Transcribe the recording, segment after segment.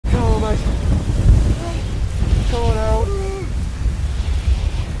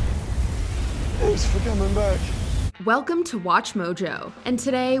Thanks for coming back. Welcome to Watch Mojo, and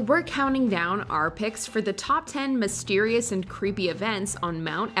today we're counting down our picks for the top 10 mysterious and creepy events on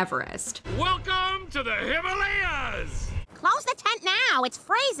Mount Everest. Welcome to the Himalayas! Close the tent now, it's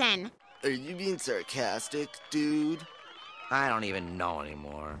freezing. Are you being sarcastic, dude? I don't even know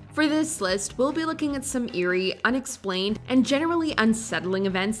anymore. For this list, we'll be looking at some eerie, unexplained, and generally unsettling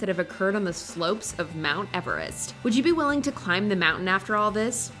events that have occurred on the slopes of Mount Everest. Would you be willing to climb the mountain after all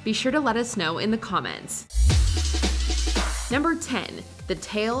this? Be sure to let us know in the comments. Number 10. The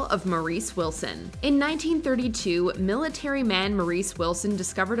Tale of Maurice Wilson. In 1932, military man Maurice Wilson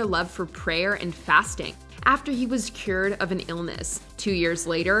discovered a love for prayer and fasting after he was cured of an illness. 2 years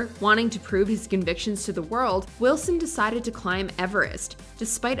later, wanting to prove his convictions to the world, Wilson decided to climb Everest,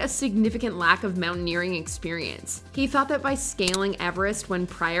 despite a significant lack of mountaineering experience. He thought that by scaling Everest when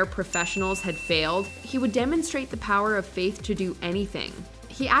prior professionals had failed, he would demonstrate the power of faith to do anything.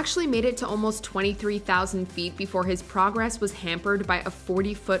 He actually made it to almost 23,000 feet before his progress was hampered by a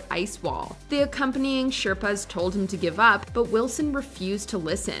 40-foot ice wall. The accompanying Sherpas told him to give up, but Wilson refused to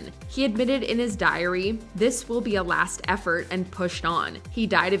listen. He admitted in his diary, "This will be a last effort," and pushed on. He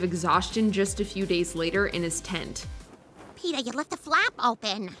died of exhaustion just a few days later in his tent. Peter, you left the flap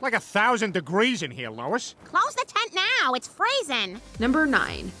open. Like 1,000 degrees in here, Lois. Close the tent now, it's freezing. Number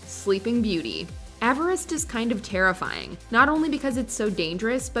 9. Sleeping Beauty. Everest is kind of terrifying, not only because it's so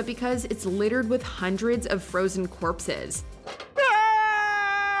dangerous, but because it's littered with hundreds of frozen corpses. Peter!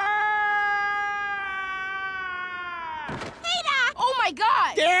 Oh my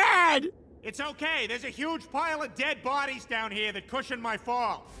God! Dad! It's okay, there's a huge pile of dead bodies down here that cushion my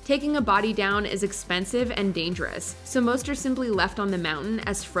fall. Taking a body down is expensive and dangerous, so most are simply left on the mountain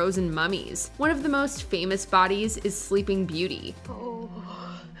as frozen mummies. One of the most famous bodies is Sleeping Beauty. Oh,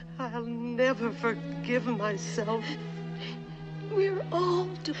 I'll never forgive myself. We're all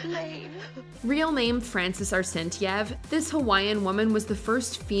to blame. Real name Frances Arsentiev, this Hawaiian woman was the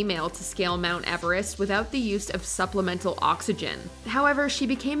first female to scale Mount Everest without the use of supplemental oxygen. However, she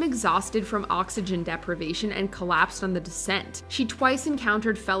became exhausted from oxygen deprivation and collapsed on the descent. She twice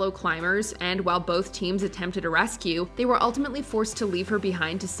encountered fellow climbers, and while both teams attempted a rescue, they were ultimately forced to leave her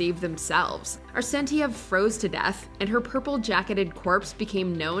behind to save themselves. Arsentiev froze to death, and her purple-jacketed corpse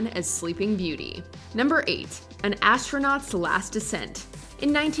became known as Sleeping Beauty. Number 8. An astronaut's last descent.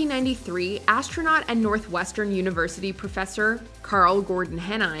 In 1993, astronaut and Northwestern University professor Carl Gordon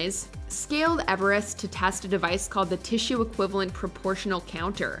Hennies scaled Everest to test a device called the Tissue Equivalent Proportional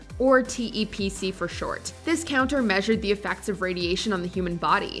Counter, or TEPC for short. This counter measured the effects of radiation on the human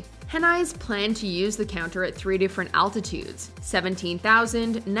body. Hennies planned to use the counter at 3 different altitudes: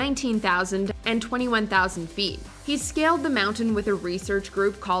 17,000, 19,000, and 21,000 feet. He scaled the mountain with a research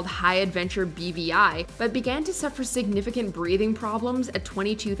group called High Adventure BVI, but began to suffer significant breathing problems at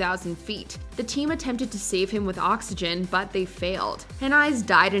 22,000 feet. The team attempted to save him with oxygen, but they failed. Hennies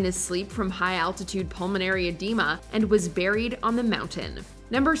died in his sleep from high-altitude pulmonary edema and was buried on the mountain.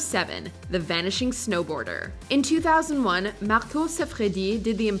 Number 7. The Vanishing Snowboarder. In 2001, Marco Siffredi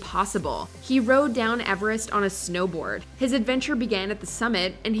did the impossible. He rode down Everest on a snowboard. His adventure began at the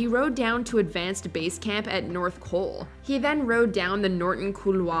summit, and he rode down to advanced base camp at North Col. He then rode down the Norton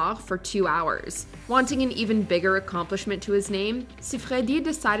Couloir for 2 hours. Wanting an even bigger accomplishment to his name, Siffredi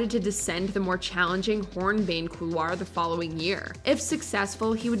decided to descend the more challenging Hornbein Couloir the following year. If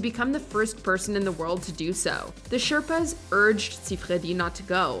successful, he would become the first person in the world to do so. The Sherpas urged Siffredi not to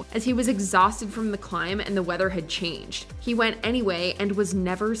go, as he was exhausted from the climb and the weather had changed. He went anyway and was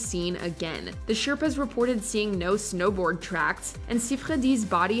never seen again. The Sherpas reported seeing no snowboard tracks, and Siffredi's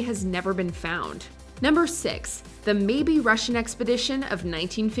body has never been found. Number 6. The maybe Russian expedition of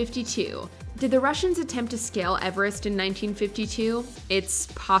 1952. Did the Russians attempt to scale Everest in 1952? It's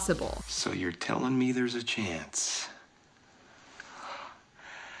possible. So you're telling me there's a chance?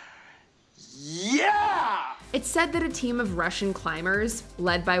 Yeah! It's said that a team of Russian climbers,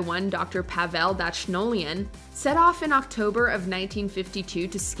 led by one Dr. Pavel Dachnolian, set off in October of 1952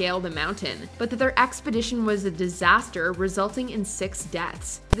 to scale the mountain, but that their expedition was a disaster, resulting in 6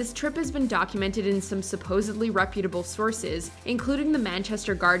 deaths. This trip has been documented in some supposedly reputable sources, including the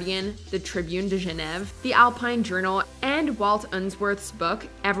Manchester Guardian, the Tribune de Genève, the Alpine Journal, and Walt Unsworth's book,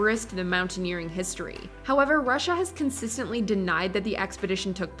 Everest: The Mountaineering History. However, Russia has consistently denied that the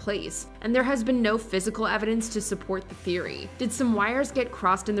expedition took place, and there has been no physical evidence to support the theory. Did some wires get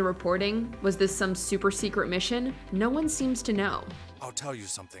crossed in the reporting? Was this some super secret mission? No one seems to know. I'll tell you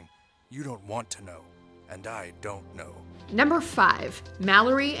something. You don't want to know, and I don't know. Number 5.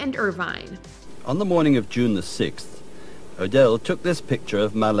 Mallory and Irvine. On the morning of June the 6th, Odell took this picture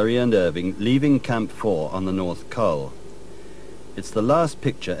of Mallory and Irving leaving Camp 4 on the North Col. It's the last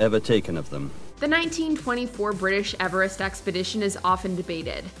picture ever taken of them. The 1924 British Everest expedition is often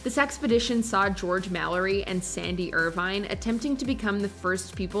debated. This expedition saw George Mallory and Sandy Irvine attempting to become the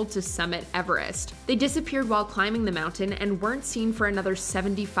first people to summit Everest. They disappeared while climbing the mountain and weren't seen for another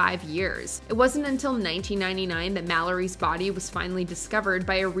 75 years. It wasn't until 1999 that Mallory's body was finally discovered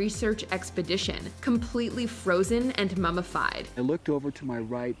by a research expedition, completely frozen and mummified. I looked over to my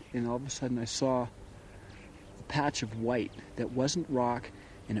right and all of a sudden I saw a patch of white that wasn't rock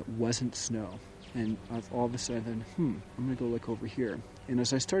and it wasn't snow. And all of a sudden, I'm gonna go look over here. And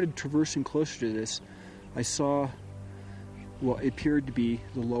as I started traversing closer to this, I saw what appeared to be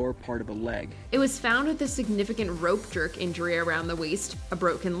the lower part of a leg. It was found with a significant rope jerk injury around the waist, a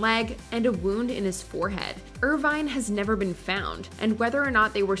broken leg, and a wound in his forehead. Irvine has never been found, and whether or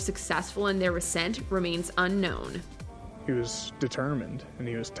not they were successful in their ascent remains unknown. He was determined, and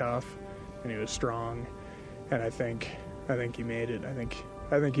he was tough, and he was strong, and I think he made it.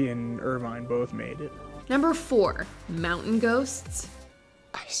 I think he and Irvine both made it. Number 4. Mountain ghosts.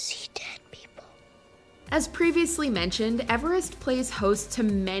 I see dead people. As previously mentioned, Everest plays host to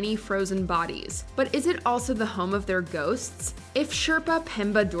many frozen bodies, but is it also the home of their ghosts? If Sherpa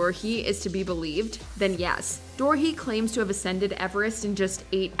Pemba Dorji is to be believed, then yes. Dorji claims to have ascended Everest in just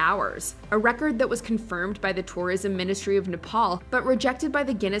 8 hours, a record that was confirmed by the Tourism Ministry of Nepal but rejected by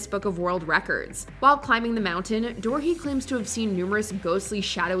the Guinness Book of World Records. While climbing the mountain, Dorji claims to have seen numerous ghostly,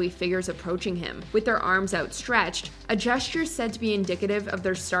 shadowy figures approaching him, with their arms outstretched, a gesture said to be indicative of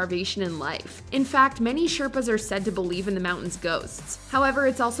their starvation in life. In fact, many Sherpas are said to believe in the mountain's ghosts. However,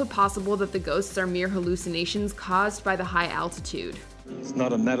 it's also possible that the ghosts are mere hallucinations caused by the high altitude. It's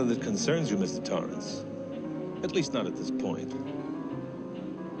not a matter that concerns you, Mr. Torrance. At least not at this point.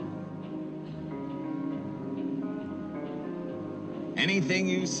 Anything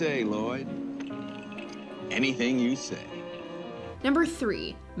you say, Lloyd. Anything you say. Number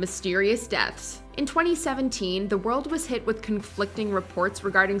 3. Mysterious deaths. In 2017, the world was hit with conflicting reports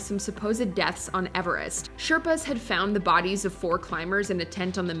regarding some supposed deaths on Everest. Sherpas had found the bodies of 4 climbers in a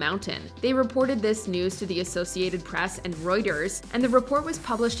tent on the mountain. They reported this news to the Associated Press and Reuters, and the report was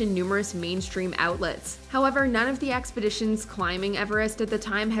published in numerous mainstream outlets. However, none of the expeditions climbing Everest at the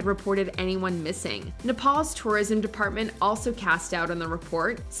time had reported anyone missing. Nepal's tourism department also cast doubt on the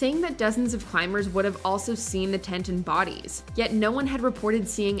report, saying that dozens of climbers would have also seen the tent and bodies, yet no one had reported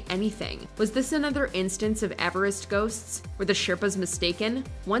seeing anything. Was this another instance of Everest ghosts? Were the Sherpas mistaken?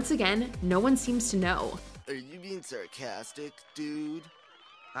 Once again, no one seems to know. Are you being sarcastic, dude?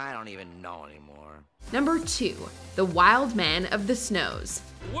 I don't even know anymore. Number 2. The Wild Man of the Snows.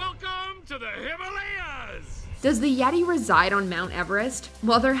 Welcome to the Himalayas! Does the Yeti reside on Mount Everest?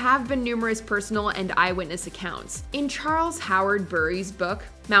 Well, there have been numerous personal and eyewitness accounts. In Charles Howard Bury's book,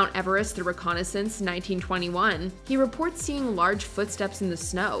 Mount Everest: The Reconnaissance, 1921, he reports seeing large footsteps in the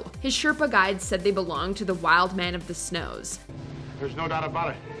snow. His Sherpa guides said they belonged to the Wild Man of the Snows. There's no doubt about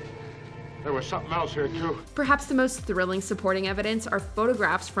it. There was something else here, too. Perhaps the most thrilling supporting evidence are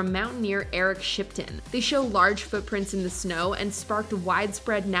photographs from mountaineer Eric Shipton. They show large footprints in the snow and sparked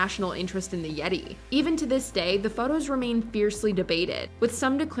widespread national interest in the Yeti. Even to this day, the photos remain fiercely debated, with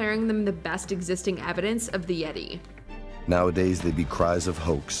some declaring them the best existing evidence of the Yeti. Nowadays, they'd be cries of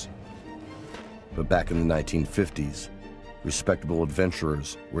hoax. But back in the 1950s, respectable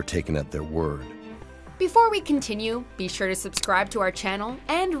adventurers were taken at their word. Before we continue, be sure to subscribe to our channel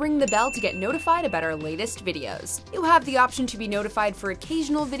and ring the bell to get notified about our latest videos. You have the option to be notified for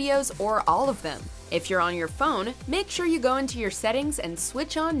occasional videos or all of them. If you're on your phone, make sure you go into your settings and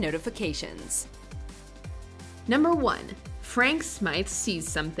switch on notifications. Number 1. Frank Smythe sees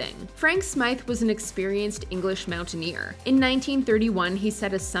something. Frank Smythe was an experienced English mountaineer. In 1931, he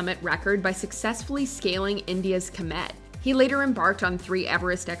set a summit record by successfully scaling India's Comet. He later embarked on 3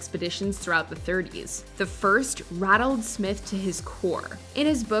 Everest expeditions throughout the 30s. The first rattled Smith to his core. In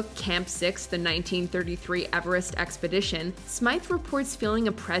his book Camp 6, the 1933 Everest expedition, Smythe reports feeling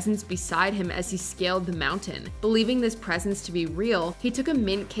a presence beside him as he scaled the mountain. Believing this presence to be real, he took a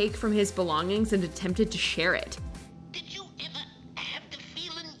mint cake from his belongings and attempted to share it. Did you ever have the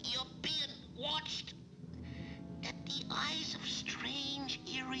feeling you're being watched? That the eyes of strange,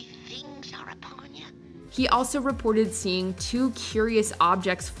 eerie things are upon you? He also reported seeing 2 curious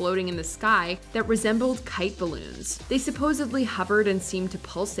objects floating in the sky that resembled kite balloons. They supposedly hovered and seemed to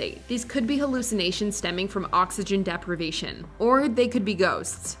pulsate. These could be hallucinations stemming from oxygen deprivation, or they could be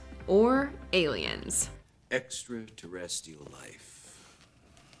ghosts, or aliens. Extraterrestrial life.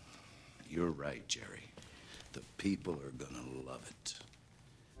 You're right, Jerry. The people are gonna love it.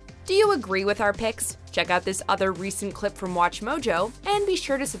 Do you agree with our picks? Check out this other recent clip from WatchMojo, and be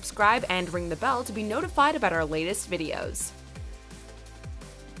sure to subscribe and ring the bell to be notified about our latest videos.